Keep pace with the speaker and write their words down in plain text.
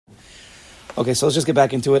Okay, so let's just get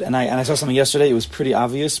back into it. And I saw something yesterday. It was pretty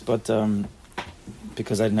obvious, but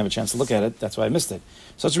because I didn't have a chance to look at it, that's why I missed it.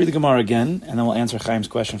 So let's read the Gemara again, and then we'll answer Chaim's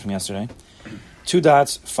question from yesterday. 2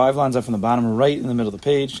 dots, 5 lines up from the bottom, right in the middle of the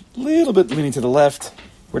page. A little bit leaning to the left.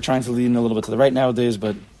 We're trying to lean a little bit to the right nowadays,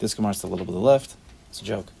 but this Gemara is still a little bit to the left. It's a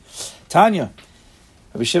joke. Tanya.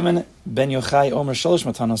 Rabbi Shimon ben Yochai Omer Sholosh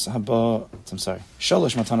Matanos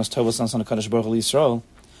Tovos Nasan HaKadosh Baruch Hu Yisrael.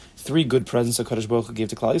 3 good presents HaKadosh Baruch Hu gave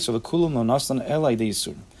to Klal Yisrael. V'kulam lo nasan elai de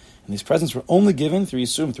Yisurim. And these presents were only given through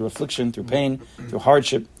Yisurim, through affliction, through pain, through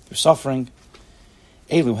hardship, through suffering.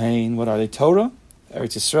 Eluhain, what are they? Torah,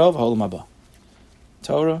 Eretz Yisrael, v'Olam Haba.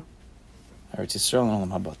 Torah, Eretz Yisrael,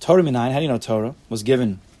 and Olam Haba. Torah minayin, how do you know Torah? Was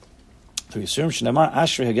given through Yisurim. Shnamar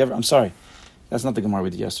Ashrei HaGever. I'm sorry, that's not the Gemara we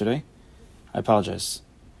did yesterday. I apologize.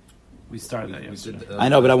 We started that yesterday. I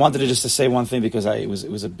know, but I wanted to say one thing because it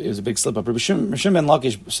was a big slip up. Rabbi Shimon ben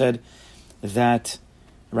Lakish said that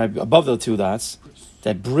right above the 2 dots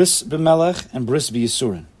that bris b'melech and bris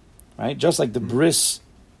b'yisurin, right? Just like the bris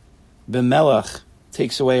b'melech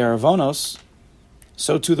takes away our avonos,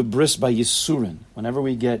 so too the bris by yisurin. Whenever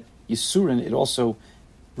we get yisurin, it also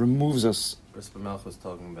removes us. Bris b'melech was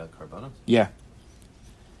talking about karbanos? Yeah,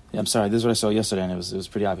 I'm sorry. This is what I saw yesterday, and it was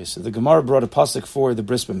pretty obvious. So the Gemara brought a pasuk for the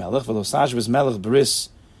bris b'melech. V'losaj b'melech bris.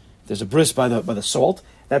 There's a bris by the salt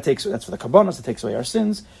that's for the karbanos. That takes away our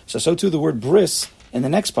sins. So too the word bris in the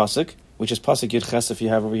next pasuk, which is pasuk Yud Ches. If you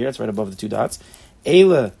have over here, it's right above the 2 dots.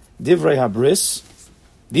 Eila divrei habris.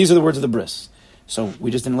 These are the words of the bris. So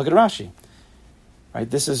we just didn't look at Rashi, right?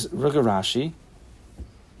 This is Ruga Rashi.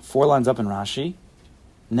 4 lines up in Rashi.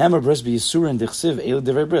 Nemar bris by Yisurin dichsiv Eila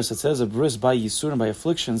divrei bris. It says a bris by Yisurin, by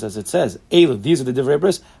afflictions, as it says. Eila, these are the divrei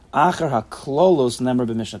bris. Achar haklolos nemar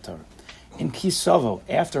b'mishnah Torah. In Kisavo,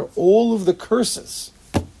 after all of the curses,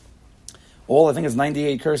 I think it's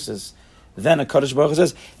 98 curses, then a Kadosh Baruch Hu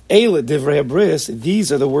says, Eila divrei bris.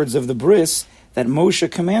 These are the words of the bris that Moshe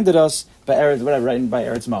commanded us by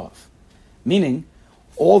Eretz Moav. Meaning,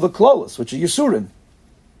 all the klolos, which are Yisurin,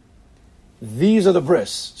 these are the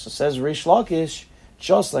bris. So says Rish Lakish,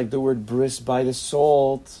 just like the word bris by the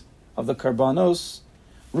salt of the karbanos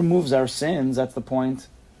removes our sins, that's the point,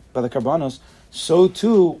 by the karbanos, so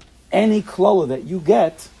too, any klola that you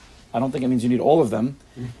get, I don't think it means you need all of them,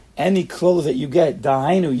 any klola that you get,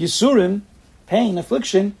 dahainu, yisurim, pain,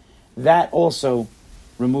 affliction, that also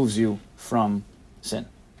removes you from sin.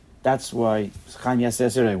 That's why Chaim says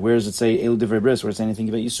yesterday, where does it say El Divrei Bris, where does it say anything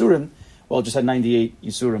about Yisurim? Well, it just had 98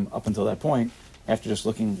 Yisurim up until that point, after just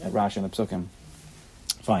looking at Rashi and the Psukim.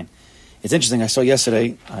 Fine. It's interesting, I saw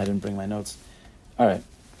yesterday, I didn't bring my notes. All right,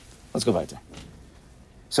 let's go back there.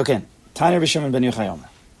 So Ken, Tanya Rabbi Shimon ben Yochai Omer.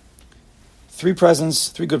 3 good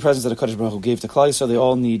presents that the Kadosh Baruch Hu gave to Klal Yisrael, they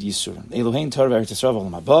all need Yisurim. Elohein Torah Eretz Yisrael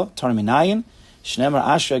v'Olam Haba, Torah minayin, Shneimar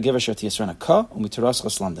Ashrei HaGever Asher Tiyasrena Ka, u'mitoras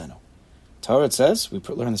Chaslamdenu. Torah, it says, we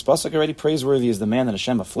learned this pasuk already, praiseworthy is the man that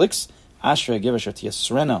Hashem afflicts, Ashrei HaGever Asher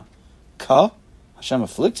Tiyasrena Ka, Hashem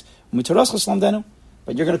afflicts, u'mitoras Chaslamdenu.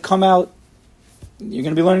 But you're going to come out, you're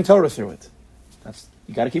going to be learning Torah through it.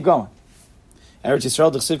 You got to keep going. Eretz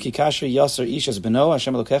Yisrael d'chsiv ki kasher yaser ish as beno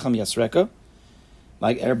Hashem Elokechem yasreka.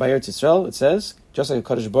 Like by Eretz Yisrael, it says, just like a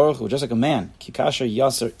Kadosh Baruch Hu, just like a man, ki kasher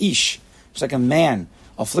yaser ish, just like a man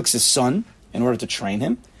afflicts his son in order to train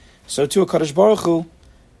him, so too a Kadosh Baruch Hu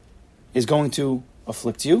is going to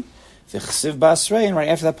afflict you. V'chsiv ba'asrei, and right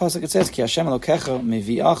after that pasuk it says, ki Hashem Elokecha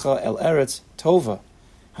mevi'acha el eretz tova.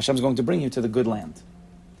 Hashem is going to bring you to the good land.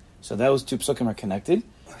 So those 2 psukim are connected.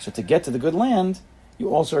 So to get to the good land, you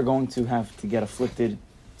also are going to have to get afflicted.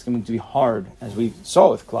 It's going to be hard, as we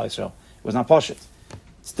saw with Klal Yisrael. It was not pashut.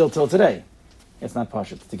 Still till today, it's not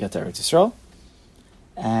pashut to get to Eretz Yisrael,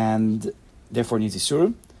 and therefore it needs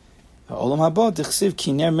Yisurim. Olam haba dichsiv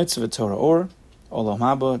kiner mitzvah Torah or Olam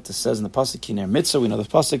haba. It says in the pasuk kiner mitzvah. We know the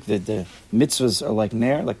pasuk that the mitzvahs are like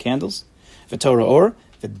ner, like candles. V'Torah or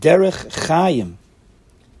v'derech chayim,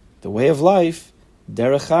 the way of life.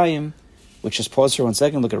 Derech chayim, which just pause for 1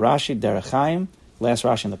 second. Look at Rashi. Derech chayim, last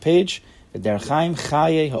Rashi on the page. Derech chayim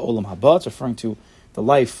chaye ha'olam haba. It's referring to the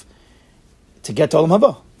life to get to Olam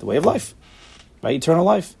Haba, the way of life, right? Eternal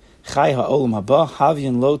life. Chay ha'olam haba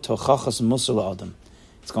havyin lo tochachas musar la'adam.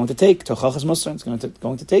 It's going to take tochachas musar. It's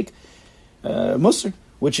going to take musar,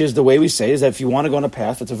 which is the way we say is that if you want to go on a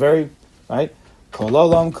path, it's a very right. Kol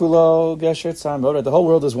olam kulo gesher tzam. The whole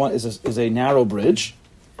world is a narrow bridge,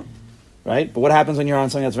 right? But what happens when you're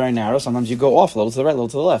on something that's very narrow? Sometimes you go off a little to the right, a little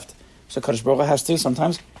to the left. So Kadosh Baruch Hu has to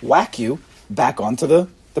sometimes whack you back onto the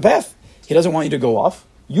path. He doesn't want you to go off.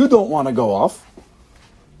 You don't want to go off.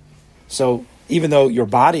 So even though your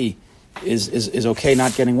body is okay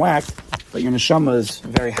not getting whacked, but your neshama is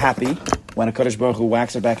very happy when a Kadosh Baruch Hu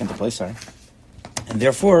whacks it back into place. Sorry. And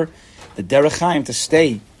therefore, the derech chaim to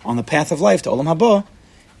stay on the path of life to olam haba,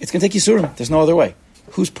 it's going to take yisurim. There's no other way.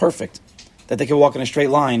 Who's perfect that they can walk in a straight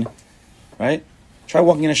line, right? Try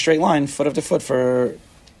walking in a straight line, foot after foot, for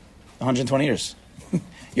 120 years.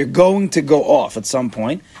 You're going to go off at some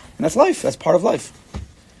point, and that's life. That's part of life.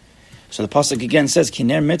 So the pasuk again says,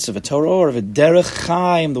 "Kiner mitzvah, a Torah or of a derech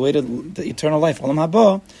chaim, the way to the eternal life, olam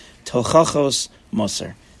haba, tochachos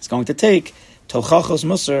musar." It's going to take tochachos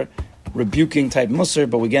musar, rebuking type musar,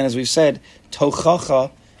 but again, as we've said,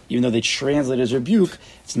 tochacha, even though they translate it as rebuke,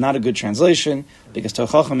 it's not a good translation, because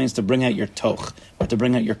tochacha means to bring out your toch, or to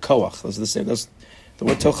bring out your koach. Those are the same. The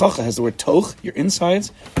word tochacha has the word toch, your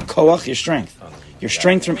insides, koach, your strength. Your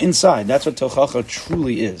strength from inside. That's what tochacha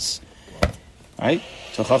truly is. Right?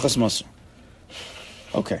 Tochachas musar.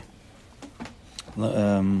 Okay.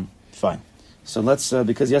 Fine. So let's,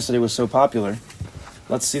 because yesterday was so popular,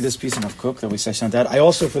 let's see this piece in R Kook that we sent out. I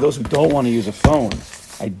also, for those who don't want to use a phone,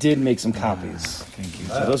 I did make some copies. Thank you.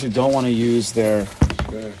 So those who don't want to use their...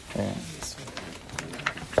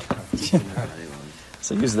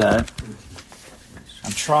 So use that.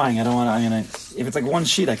 I'm trying. I don't want to... if it's like one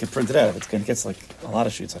sheet, I could print it out. If it gets like a lot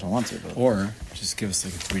of sheets, I don't want to. But. Or just give us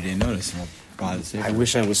like a 3-day notice and we'll buy the safe. I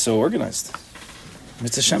wish I was so organized.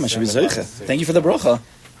 Mitzvah Shem, I should be zeicha. Thank you for the bracha.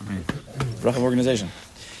 Bracha of organization.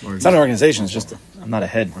 It's not an organization. It's just I'm not a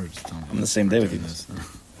head. I'm the same day with you.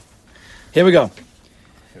 Here we go.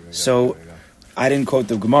 So I didn't quote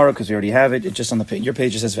the Gemara because we already have it. It's just on the your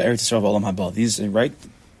page. It says Eretz Yisrael Olam Haba. These right.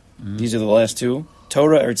 These are the last two.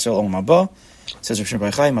 Torah Eretz Yisrael Olam Haba. It says Rav Shimon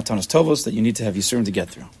Bar Yochai Matanos Tovos that you need to have Yisurim to get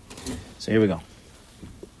through. So here we go.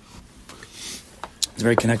 It's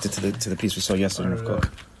very connected to the piece we saw yesterday in R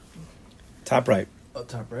Kook. Top right. Oh,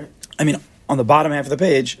 top right? I mean, on the bottom half of the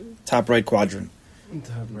page, top right quadrant.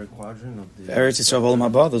 Top right quadrant of the... Eretz Yisrael Olam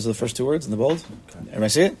Haba. Those are the first two words in the bold. Okay. Everybody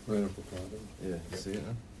see it? Yeah, you see it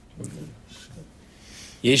now?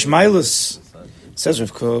 Yesh Mailus. Says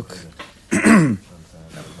Rav Kook.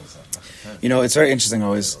 You know, it's very interesting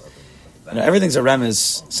always. You know, everything's a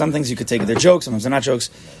remez. Some things you could take it. They're jokes, sometimes they're not jokes.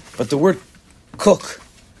 But the word cook,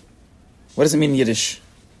 what does it mean in Yiddish?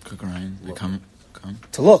 Cook around. Come.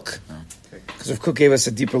 To look. Oh. Because Rav Kook gave us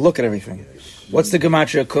a deeper look at everything. What's the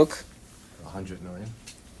gematria cook? 100 million.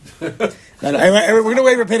 No, we're going to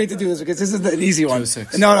wait for Penny to do this because this is an easy one.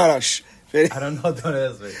 26. No. Shh. I don't know. Don't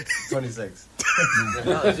ask me. 26.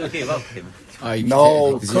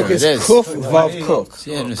 No, Cook is kuf vav cook.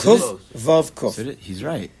 Yeah, no, Kuf vav cook. He's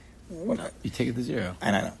right. You take it to 0.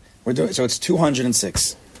 I know. We're doing so. It's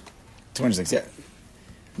 206. 206. Yeah.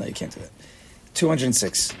 No, you can't do that.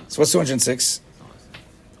 206. So what's 206?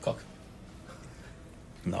 Cook.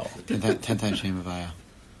 No. 10 times Shem Avaya.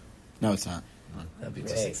 No, it's not. That'd be too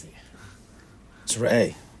sexy. It's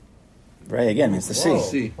Ray. Ray again means the sea.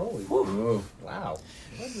 C. Holy whoa. Wow.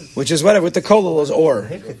 Which is whatever with the kolol is or.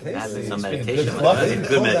 That's some meditation.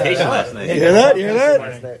 Good meditation last night. You hear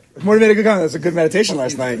that? Morty made a good comment. That's a good meditation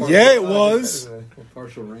last night. Yeah, it was.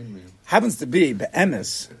 Partial rain man. Happens to be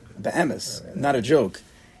be'emes, not a joke.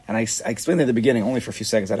 And I explained it at the beginning only for a few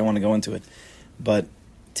seconds. I don't want to go into it. But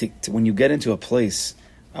when you get into a place,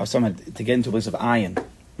 I was talking about to get into a place of ayin,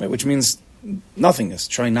 right, which means nothingness,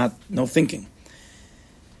 no thinking.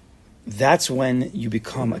 That's when you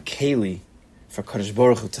become a keli for Kadosh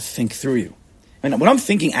Baruch Hu to think through you. And when I'm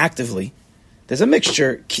thinking actively, there's a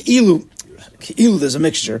mixture, ki'ilu there's a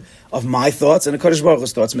mixture of my thoughts and the Kadosh Baruch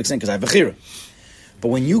Hu's thoughts mixing because I have bechira. But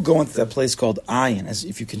when you go into that place called ayin, as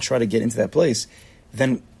if you can try to get into that place,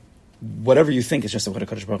 then whatever you think is just what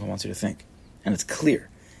Kadosh Baruch Hu wants you to think. And it's clear.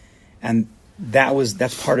 And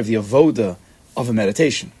that's part of the avoda of a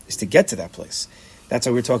meditation, is to get to that place. That's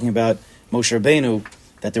why we're talking about Moshe Rabbeinu,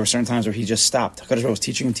 that there were certain times where he just stopped. HaKadosh Baruch Hu was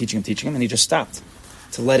teaching him, and he just stopped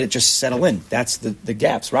to let it just settle in. That's the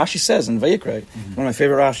gaps. Rashi says in Vayikra, one of my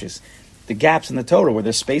favorite Rashis, the gaps in the Torah where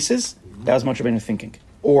there's spaces, that was Moshe Rabbeinu thinking.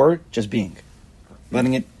 Or just being.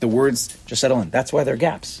 Letting the words just settle in. That's why they're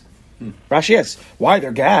gaps. Rashi asks, why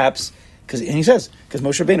they're gaps? And he says, because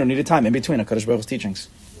Moshe Rabbeinu needed time in between HaKadosh Baruch Hu's teachings.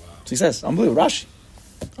 Wow. So he says, unbelievable. Rashi.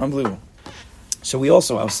 Unbelievable. So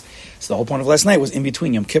the whole point of last night was in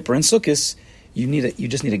between Yom Kippur and Sukkot, you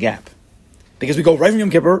just need a gap. Because we go right from Yom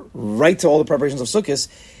Kippur, right to all the preparations of Sukkot,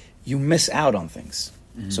 you miss out on things.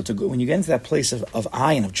 Mm-hmm. So when you get into that place of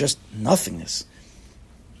ayin, of just nothingness,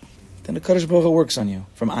 then the Kadosh Baruch Hu works on you.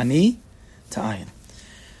 From ani to ayin.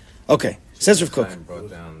 Okay, says Rav Kook. Broke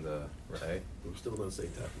down the right. I'm still going to say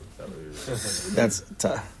that. That's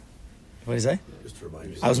ta. What did he say? Just to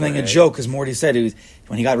remind you. I was making a joke because Morty said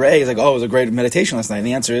when he got Ray, he's like, "Oh, it was a great meditation last night." And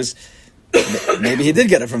the answer is, maybe he did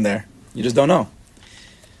get it from there. You just don't know.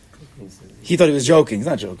 He thought he was joking. He's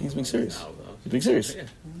not joking. He's being serious. He's being serious.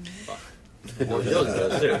 More jokes,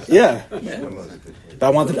 though, serious. Yeah. But I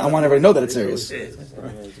want everybody to know that it's serious.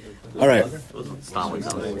 All right. Stalin,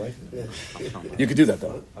 You could do that,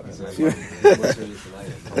 though.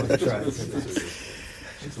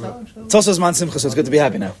 It's also Zman Simcha, so it's good to be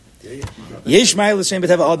happy now. Yesh Mailus Shem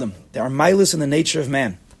B'Teva Adam. There are Mailus in the nature of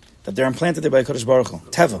man, that they're implanted there by HaKadosh Baruch Hu.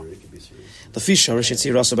 Teva. L'fi shorish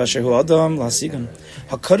yitzir rasa b'asher hu adam la'asigan.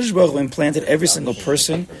 HaKadosh Baruch Hu implanted every single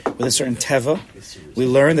person with a certain teva. We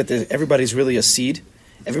learn that everybody's really a seed.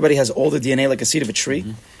 Everybody has all the DNA like a seed of a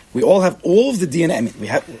tree. We all have all of the DNA. I mean,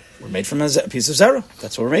 we're made from a piece of zera.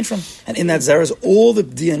 That's what we're made from. And in that zera is all the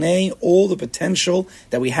DNA, all the potential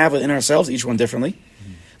that we have within ourselves, each one differently.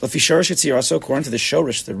 L'fi shorish yitzir rasa, according to the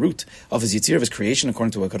shorish, the root of his yitzir, of his creation,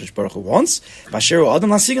 according to what HaKadosh Baruch Hu wants, b'asher hu adam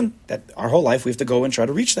la'asigan. That our whole life we have to go and try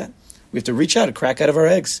to reach that. We have to reach out, crack out of our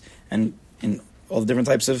eggs, and in all the different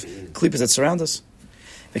types of klippas that surround us.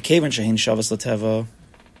 V'kevan shehin shavas l'teva,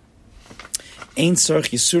 ein tzarich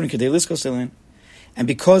yisurin kedei liskos elein. And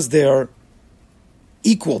because they are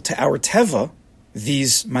equal to our teva,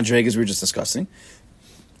 these madregas we were just discussing,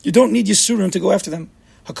 you don't need yisurin to go after them.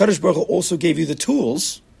 HaKadosh Baruch Hu also gave you the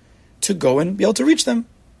tools to go and be able to reach them,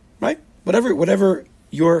 right? Whatever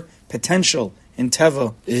your potential in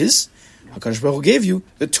teva is, HaKadosh Baruch Hu gave you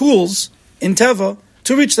the tools in Teva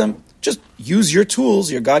to reach them. Just use your tools,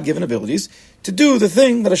 your God-given abilities, to do the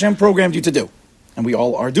thing that Hashem programmed you to do. And we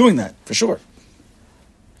all are doing that, for sure.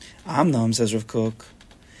 Amnam, says R Kook,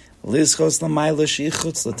 Lizchos l'mayla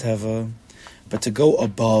she'ichutz l'teva, but to go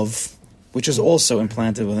above, which is also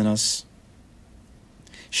implanted within us,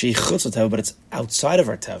 she'ichutz l'teva, but it's outside of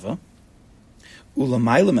our Teva,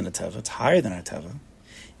 u'lamayla min teva, it's higher than our Teva,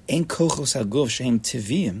 ein kochos haguf she'im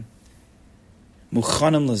tiviyim,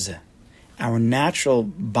 Muchanim lazeh. Our natural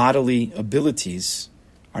bodily abilities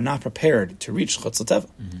are not prepared to reach Chutz L'Teva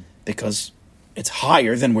because it's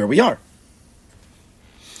higher than where we are.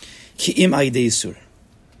 Ki'im ayidei yisur.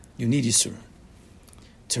 You need yisur.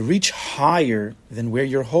 To reach higher than where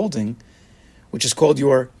you're holding, which is called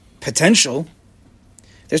your potential.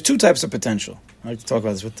 There's two types of potential. I like to talk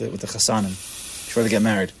about this with the chasanim before they get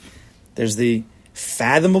married. There's the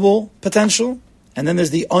fathomable potential, and then there's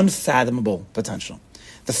the unfathomable potential.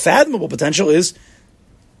 The fathomable potential is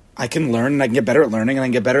I can learn and I can get better at learning and I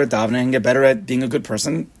can get better at davening and I can get better at being a good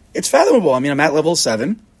person. It's fathomable. I mean, I'm at level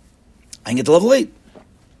 7. I can get to level 8.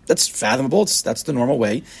 That's fathomable. That's the normal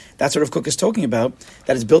way. That's what R Kook is talking about.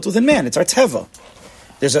 That is built within man. It's our teva.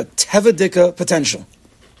 There's a teva-dika potential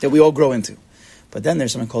that we all grow into. But then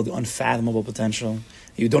there's something called the unfathomable potential.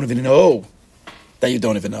 You don't even know that you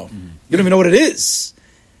don't even know. You don't even know what it is.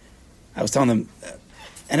 I was telling them,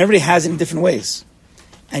 and everybody has it in different ways.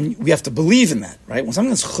 And we have to believe in that, right? When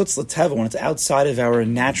something is chutz l'teva, when it's outside of our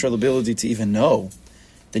natural ability to even know,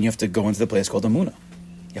 then you have to go into the place called Amunah.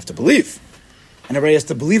 You have to believe. And everybody has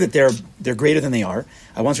to believe that they're greater than they are.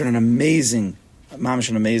 I once read an amazing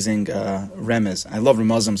remez. I love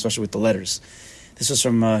Ramazim, especially with the letters. This was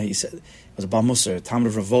from, he said, it was a Baal Musar, Talmud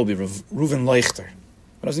of Ravolbi, Reuven Leuchter.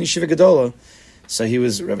 When I was in Yeshiva Gedola, so he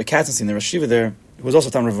was Rabbi Katzenstein, the Rosh Yeshiva there, who was also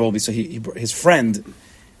Talmud of Ravolbi, so his friend,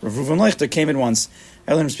 Rav Reuven Leuchter, came in once.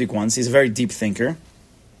 I learned him to speak once. He's a very deep thinker.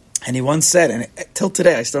 And he once said, and till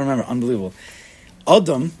today, I still remember, unbelievable,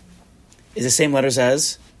 Adam is the same letters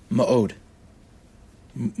as Ma'od.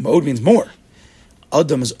 Ma'od means more.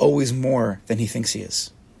 Adam is always more than he thinks he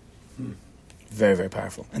is. Very, very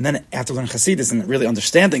powerful. And then after learning Hasidus and really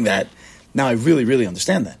understanding that, now I really, really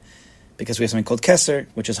understand that. Because we have something called Keser,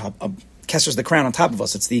 which is Keser is the crown on top of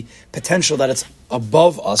us. It's the potential that it's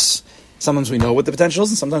above us. Sometimes we know what the potential is,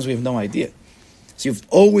 and sometimes we have no idea. So you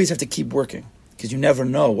always have to keep working, because you never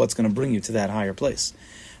know what's going to bring you to that higher place.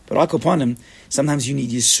 But Al Kopanim, sometimes you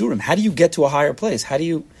need Yisurim. How do you get to a higher place? How do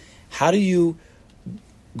you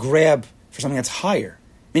grab for something that's higher?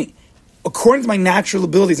 I mean, according to my natural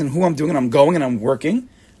abilities and who I'm doing and I'm going and I'm working,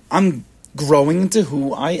 I'm growing into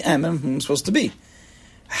who I am and who I'm supposed to be.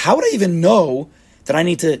 How would I even know that I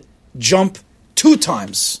need to jump 2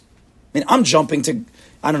 times? I mean, I'm jumping to,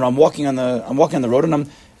 I don't know, I'm walking on the road and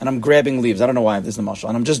I'm grabbing leaves. I don't know why this is the marshal.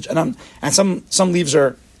 And some leaves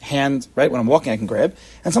are hand, right? When I'm walking I can grab.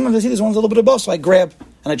 And sometimes I see this one's a little bit above, so I grab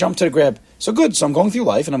and I jump to the grab. So good. So I'm going through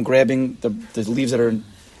life and I'm grabbing the leaves that are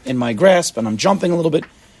in my grasp and I'm jumping a little bit.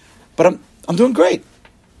 But I'm doing great.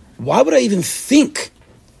 Why would I even think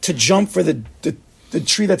to jump for the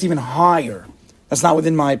tree that's even higher? That's not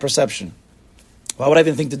within my perception. Why would I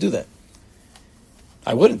even think to do that?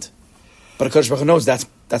 I wouldn't. But HaKadosh Baruch Hu knows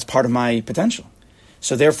that's part of my potential.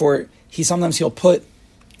 So therefore, he'll put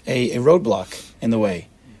a roadblock in the way.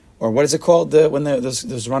 Or what is it called when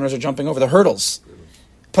those runners are jumping over? The hurdles.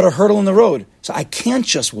 put a hurdle in the road. So I can't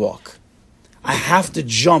just walk. I have to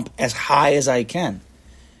jump as high as I can.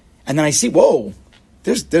 And then I see, whoa,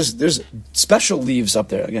 there's special leaves up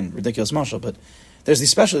there. Again, ridiculous marshal, but there's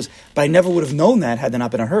these special leaves. But I never would have known that had there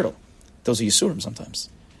not been a hurdle. Those are Yisurim sometimes.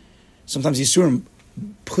 Sometimes Yisurim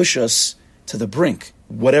push us to the brink,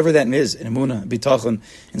 whatever that is, in Emunah, Bitachon,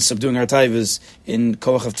 in subduing our taivas, in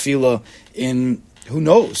Koach of Tefillah, in, who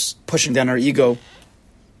knows, pushing down our ego.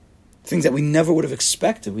 Things that we never would have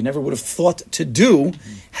expected, we never would have thought to do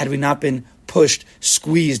had we not been pushed,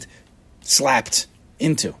 squeezed, slapped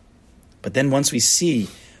into. But then once we see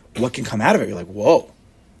what can come out of it, you're like, whoa,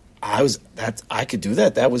 I could do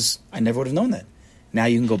that. I never would have known that. Now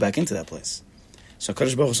you can go back into that place. So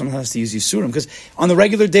Kadosh Baruch Hu sometimes has to use Yisurim, because on the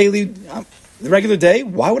regular day,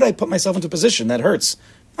 why would I put myself into a position that hurts?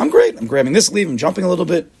 I'm great. I'm grabbing this leaf. I'm jumping a little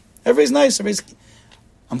bit. Everybody's nice.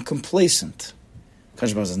 I'm complacent.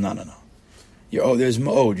 Kadosh Baruch Hu says, no. There's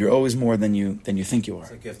mode. You're always more than you think you are.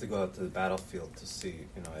 It's like you have to go out to the battlefield to see,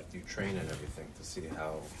 after you train and everything, to see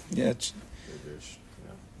how. Yeah, there's,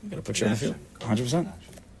 you got to put you on the field. 100%.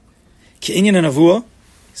 Ki Inyan and Nevuah,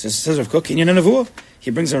 says R Kook, Inyan and Nevuah. He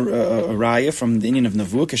brings a raya from the Inyan of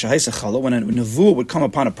Nevuah, Keshahaisa Chala, when a Nevuah would come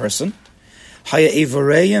upon a person, Haya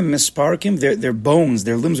Evareya Misparkim, their bones,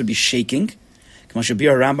 their limbs would be shaking. K'moshe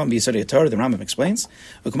Bia Rambam B'Yisodei Torah, the Rambam explains.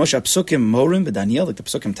 K'moshe Psukim Morim B'Daniel, like the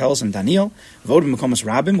Psukim tell us in Daniel. Vodim Mekomas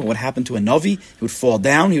Rabim, what happened to a Novi? He would fall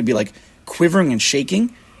down. He would be like quivering and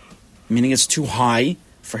shaking, meaning it's too high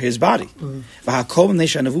for his body. Because the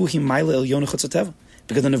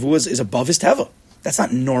Nevuah is above his Teva. That's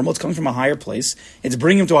not normal. It's coming from a higher place. It's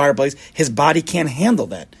bringing him to a higher place. His body can't handle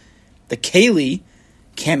that. The Keli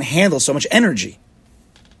can't handle so much energy.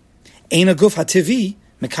 Eina Guf HaTivi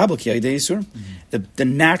Mekabel Ki Yidei Yisurim. The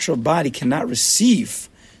natural body cannot receive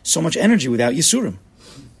so much energy without Yisurim.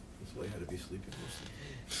 That's why you had to be sleeping.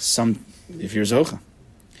 If you're Zocha.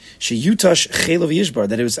 Sheyutash Chelav Yishbar.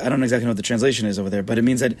 That it was. I don't exactly know what the translation is over there, but it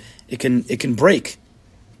means that it can break.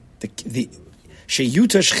 The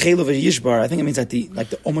Sheyutash Chelav Yishbar. I think it means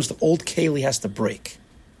that almost the old keli has to break.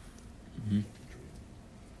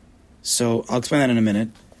 So I'll explain that in a minute,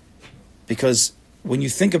 because when you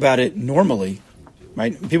think about it normally,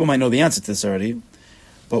 right? People might know the answer to this already,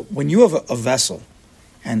 but when you have a vessel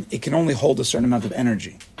and it can only hold a certain amount of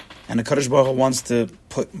energy, and the Kadosh Baruch Hu wants to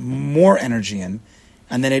put more energy in,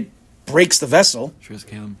 and then it breaks the vessel, Shviras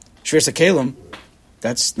Kalim,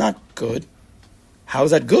 that's not good. How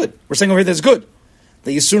is that good? We're saying over here that's good.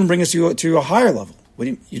 That Yisurim bring us to a higher level.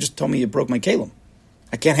 You just told me you broke my Kalim.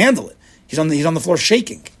 I can't handle it. He's on the floor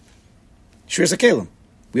shaking. Shviras Kalim.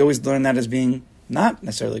 We always learn that as being not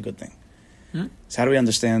necessarily a good thing. So how do we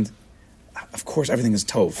understand? Of course, everything is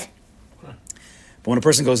tov. But when a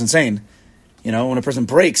person goes insane, when a person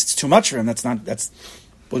breaks, it's too much for him.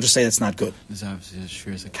 We'll just say that's not good.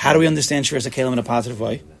 How do we understand Shviras Kalim in a positive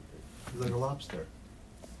way? Like a lobster.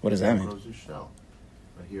 What does that It mean? grows a shell.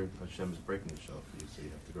 I hear Hashem is breaking the shell for you, so you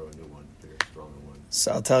have to grow a new one, bigger, stronger one.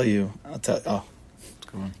 So I'll tell you.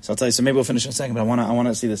 So maybe we'll finish in a second, but I want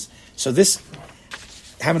to see this. So this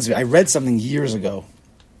happens to me. I read something years ago.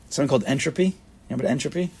 Something called entropy. Remember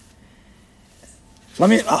entropy?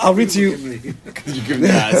 I'll read to you. Because you give me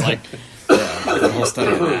that, it's like the whole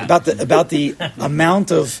study about the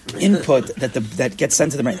amount of input that gets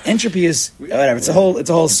sent to the brain. Entropy is whatever. It's a whole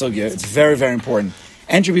sugya. It's very, very important.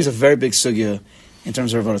 Entropy is a very big sugya in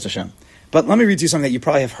terms of Avodas Hashem. But let me read to you something that you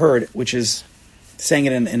probably have heard, which is saying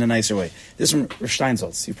it in a nicer way. This is from Rosh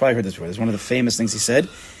Steinsaltz. You probably heard this before. This is one of the famous things he said,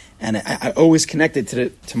 and I always connected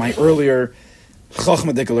to my earlier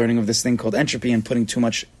Chochmadik learning of this thing called entropy and putting too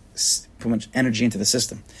much energy into the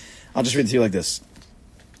system. I'll just read it to you like this.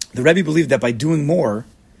 The Rebbe believed that by doing more,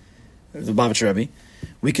 the Bavitcher Rebbe,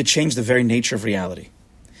 we could change the very nature of reality.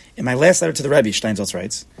 In my last letter to the Rebbe, Steinsaltz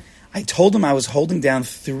writes, I told him I was holding down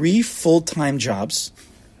 3 full-time jobs,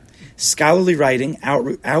 scholarly writing,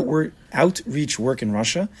 outreach work in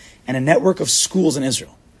Russia, and a network of schools in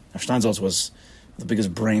Israel. Now, Steinsaltz was the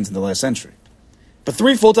biggest brains in the last century. But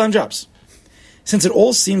 3 full-time jobs. Since it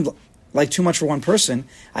all seemed like too much for one person,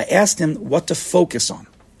 I asked him what to focus on.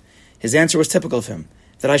 His answer was typical of him,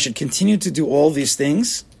 that I should continue to do all these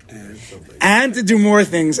things and to do more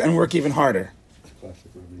things and work even harder.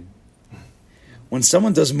 When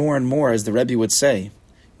someone does more and more, as the Rebbe would say,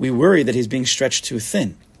 we worry that he's being stretched too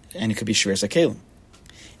thin, and it could be Shviras Kalim.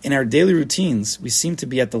 In our daily routines, we seem to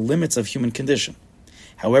be at the limits of human condition.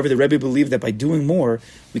 However, the Rebbe believed that by doing more,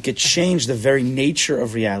 we could change the very nature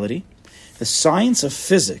of reality. The science of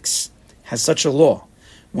physics has such a law.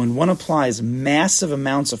 When one applies massive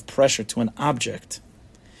amounts of pressure to an object,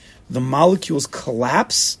 the molecules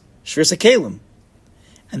collapse, Shviras Kalim,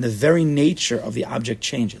 and the very nature of the object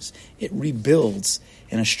changes. It rebuilds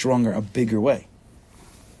in a stronger, a bigger way.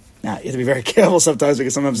 Now, you have to be very careful sometimes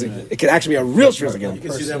because sometimes it can actually be a real truth again. You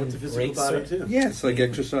can see that with the physical body too. Yeah, it's like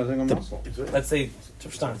exercising a muscle. Let's say,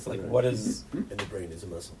 for starters, like what is... And the brain is a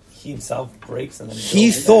muscle. He himself breaks and then...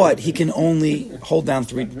 He thought he can only hold down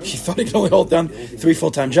three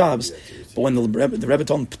full-time jobs, but when the Rebbe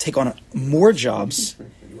told him to take on more jobs,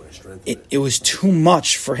 it was too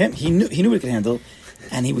much for him. He knew what he could handle,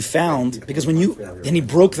 and he found, because then he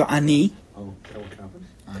broke the ani.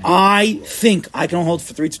 I think I can hold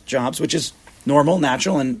for 3 jobs, which is normal,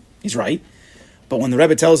 natural, and he's right. But when the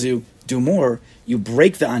Rebbe tells you, do more, you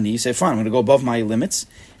break the ani, you say, fine, I'm going to go above my limits,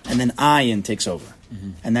 and then ayin takes over.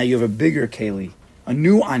 Mm-hmm. And now you have a bigger keli. A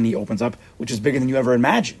new ani opens up, which is bigger than you ever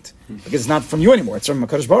imagined. Because it's not from you anymore, it's from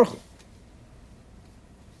HaKadosh Baruch Hu.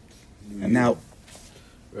 And now...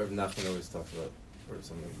 Reverend Nachman always talks about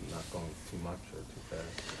something not going too much or too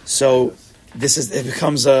fast. So... it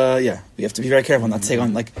becomes, we have to be very careful not to take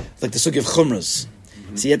on, like the sugi of chumras.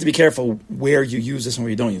 Mm-hmm. So you have to be careful where you use this and where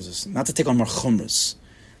you don't use this. Not to take on more chumras.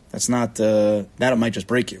 That's not, that might just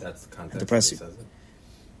break you. That's the context and depress you.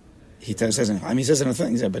 He says it. He says it in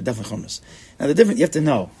things, but definitely chumras. Now the difference, you have to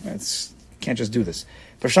know, you can't just do this.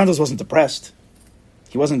 Prashantos wasn't depressed.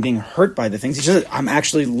 He wasn't being hurt by the things. He said, I've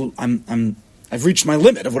reached my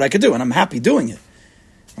limit of what I could do, and I'm happy doing it.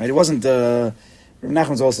 Right? It wasn't,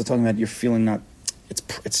 Nachman's also talking about you're feeling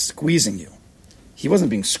it's squeezing you. He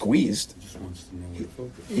wasn't being squeezed. He just wants to know where to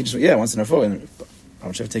focus. He wants to know focus.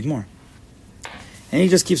 Probably should have to take more. And he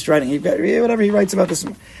just keeps writing. Whatever he writes about this,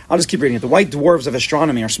 I'll just keep reading it. The white dwarfs of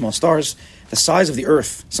astronomy are small stars, the size of the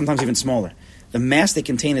Earth, sometimes even smaller. The mass they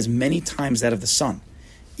contain is many times that of the sun.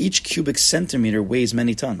 Each cubic centimeter weighs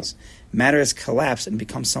many tons. Matter has collapsed and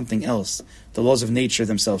become something else. The laws of nature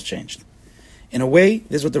themselves changed. In a way,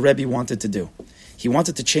 this is what the Rebbe wanted to do. He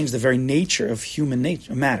wanted to change the very nature of human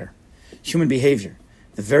matter, human behavior,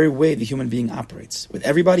 the very way the human being operates. With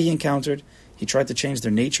everybody he encountered, he tried to change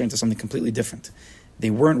their nature into something completely different.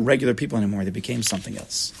 They weren't regular people anymore; they became something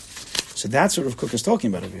else. So that's what R Kook is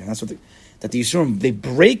talking about over here. That's what that the Yisurim, they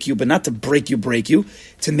break you, but not to break you,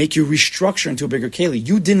 to make you restructure into a bigger keli.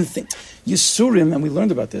 You didn't think Yisurim, and we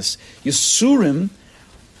learned about this. Yisurim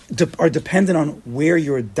are dependent on where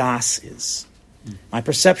your das is, my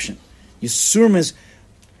perception. Yisurim is,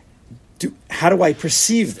 how do I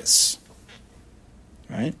perceive this?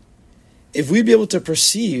 Right? If we'd be able to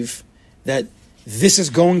perceive that this is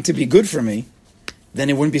going to be good for me, then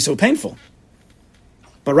it wouldn't be so painful.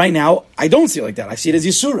 But right now, I don't see it like that. I see it as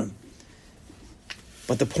Yisurim.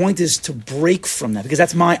 But the point is to break from that, because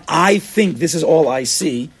that's I think this is all I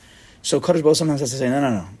see. So Kadosh Baruch Hu sometimes has to say,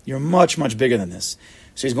 no, you're much, much bigger than this.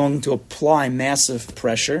 So he's going to apply massive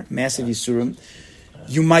pressure, massive Yisurim.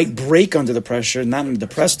 You might break under the pressure, not in a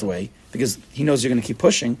depressed way, because he knows you're going to keep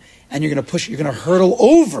pushing, and you're going to hurtle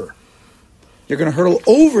over. You're going to hurtle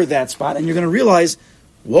over that spot, and you're going to realize,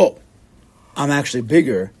 whoa, I'm actually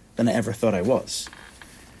bigger than I ever thought I was.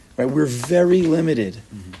 Right? We're very limited.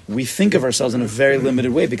 Mm-hmm. We think of ourselves in a very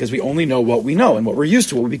limited way because we only know what we know and what we're used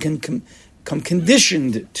to, what we can come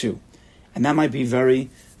conditioned to. And that might be a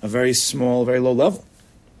very small, very low level.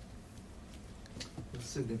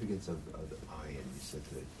 What's the significance of the ayin? You said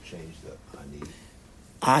to change the ani.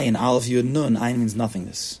 Ayin, Aleph, Yud, Nun. Ayin means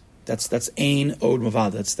nothingness. That's Ein, Od,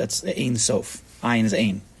 Mavad. That's Ein Sof. Ayin is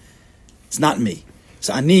Ein. It's not me.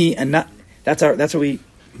 So Ani, and not, that's how we,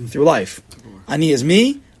 through life. Ani is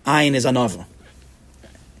me, Ayin is Anava.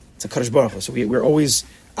 It's a Kadosh Baruch Hu. So we're always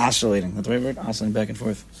oscillating. That's the right word? Oscillating back and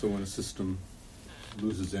forth. So when a system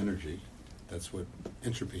loses energy, that's what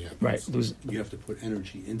entropy happens. Right. You have to put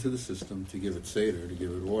energy into the system to give it Seder, to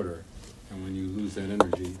give it order. And when you lose that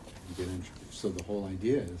energy, you get entropy. So the whole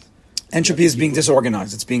idea is... Entropy is being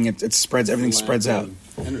disorganized. It spreads, everything spreads out.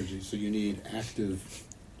 Energy. So you need active,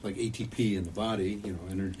 like ATP in the body,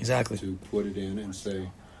 energy exactly. to put it in and say,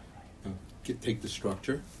 take the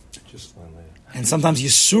structure, just... And sometimes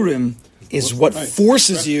Yisurim is what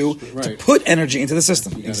forces you to put energy into the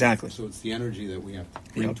system. Exactly. So it's the energy that we have to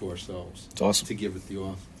bring to ourselves. It's awesome. To give it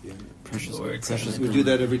the energy. Precious. We do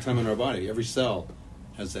that every time in our body. Every cell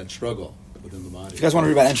has that struggle within the body. If you guys want to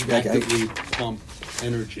read about entropy, actively pump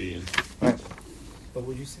energy in. Right. But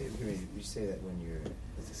would you say that when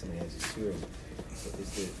somebody has Yisurim, so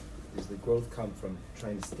does the growth come from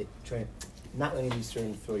trying not letting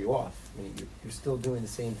Yisurim throw you off? I mean, you're still doing the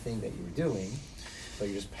same thing that you were doing, but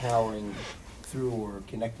you're just powering through or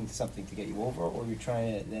connecting to something to get you over, or you're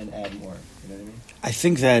trying to then add more. You know what I mean? I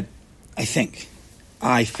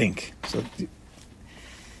think so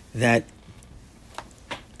that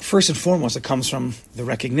first and foremost it comes from the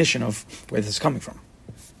recognition of where this is coming from.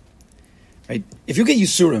 Right? If you get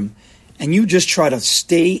Yisurim and you just try to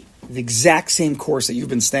stay the exact same course that you've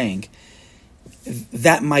been staying,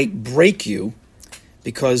 that might break you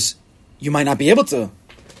because you might not be able to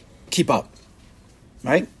keep up.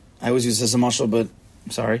 Right? I always use this as a mashal, but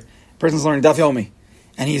I'm sorry. A person's learning Daf Yomi,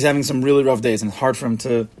 and he's having some really rough days, and it's hard for him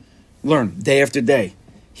to learn day after day.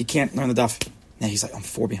 He can't learn the Daf. Now he's like, I'm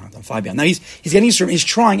 4 behind, I'm 5 behind. Now he's getting used to it. He's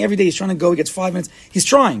trying every day. He's trying to go. He gets 5 minutes. He's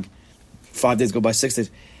trying. 5 days go by, 6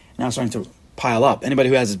 days. Now it's starting to pile up. Anybody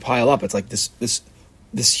who has it pile up, it's like this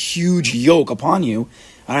huge yoke upon you.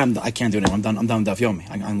 I can't do it anymore. I'm done with Daf Yomi.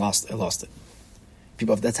 I lost it.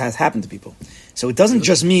 People, that has happened to people. So it doesn't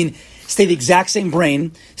just mean stay the exact same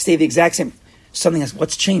brain, stay the exact same. Something else.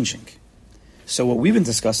 What's changing? So what we've been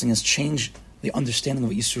discussing is change the understanding of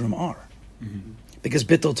what Yisurim are. Mm-hmm. Because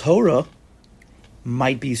Bittul Torah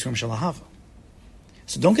might be Yisurim Shalahava.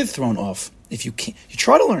 So don't get thrown off. If you can't, you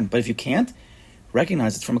try to learn, but if you can't,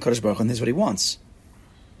 recognize it's from a Kadosh Baruch Hu and this is what he wants.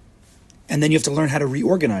 And then you have to learn how to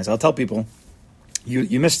reorganize. I'll tell people,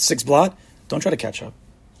 you missed 6 blot, don't try to catch up.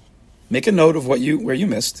 Make a note of where you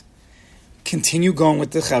missed. Continue going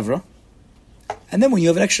with the chevra. And then when you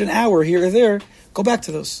have an extra hour here or there, go back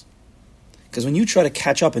to those. Because when you try to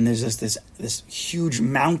catch up and there's this huge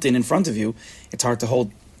mountain in front of you, it's hard to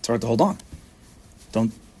hold on.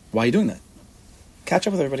 Why are you doing that? Catch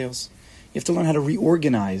up with everybody else. You have to learn how to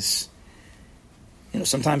reorganize.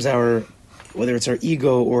 Sometimes whether it's our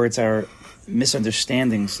ego or it's our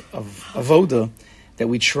misunderstandings of avoda, that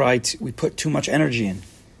we put too much energy in.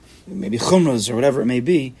 Maybe chumras or whatever it may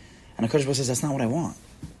be, and HaKadosh Baruch Hu says, that's not what I want.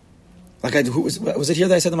 Like, was it here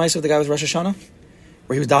that I said the Ma'aseh of the guy with Rosh Hashanah?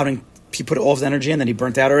 Where he was davening, he put all of the energy in, then he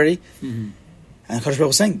burnt out already? Mm-hmm. And HaKadosh Baruch Hu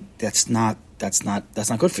was saying, that's not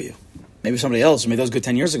good for you. Maybe somebody else, or maybe that was good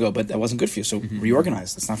 10 years ago, but that wasn't good for you, so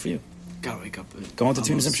reorganize. That's not for you. Gotta wake up. Go into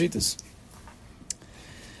tunas and pshitas.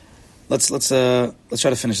 Let's try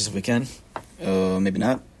to finish this if we can. Maybe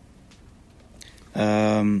not.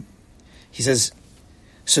 He says,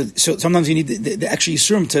 so sometimes you need the extra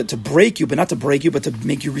Yisurim to break you, but not to break you, but to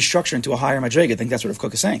make you restructure into a higher madrega. I think that's what R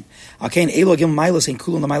Kook is saying. These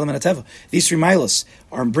 3 milas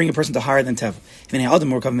bring a person to higher than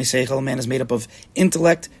teva. Man is made up of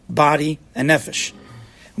intellect, body, and nefesh.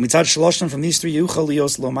 From these 3,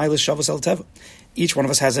 each one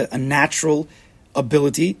of us has a natural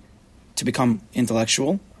ability to become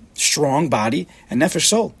intellectual, strong body, and nefesh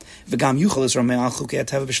soul.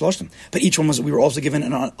 But each one we were also given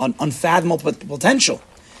an unfathomable potential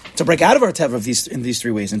to break out of our teva in these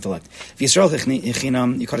 3 ways: intellect. Kadosh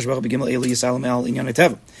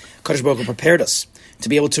Baruch Hu prepared us to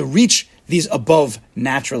be able to reach these above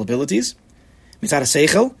natural abilities. Mitzad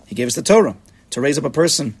Seichel, he gave us the Torah to raise up a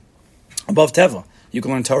person above teva. You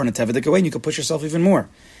can learn Torah in a teva way, and you can push yourself even more.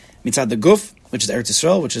 Mitzad the Guf, which is Eretz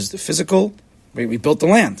Yisrael, which is the physical. We built the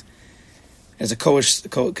land. As a Kedusha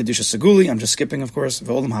Seguli, I'm just skipping, of course.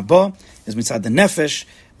 V'olam haba is mitzad the nefesh.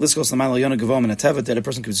 Liskos l'mayla yona gavom and a teva, that a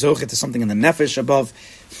person could zochet to something in the nefesh above,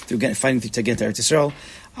 fighting to get to Eretz Yisrael.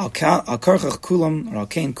 Al karchach kulam, or al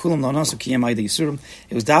kain kulam lo nasu kiyam ayda yisurim.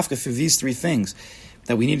 It was dafka through these 3 things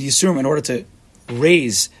that we needed yisurim in order to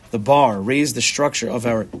raise the bar, raise the structure of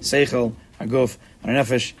our seichel, our guf, our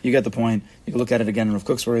nefesh. You get the point. You can look at it again in Rav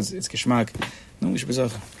Kook's words. It's kishmak. No, we should be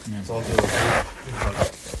zoch. It's all good.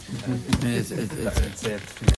 It's it.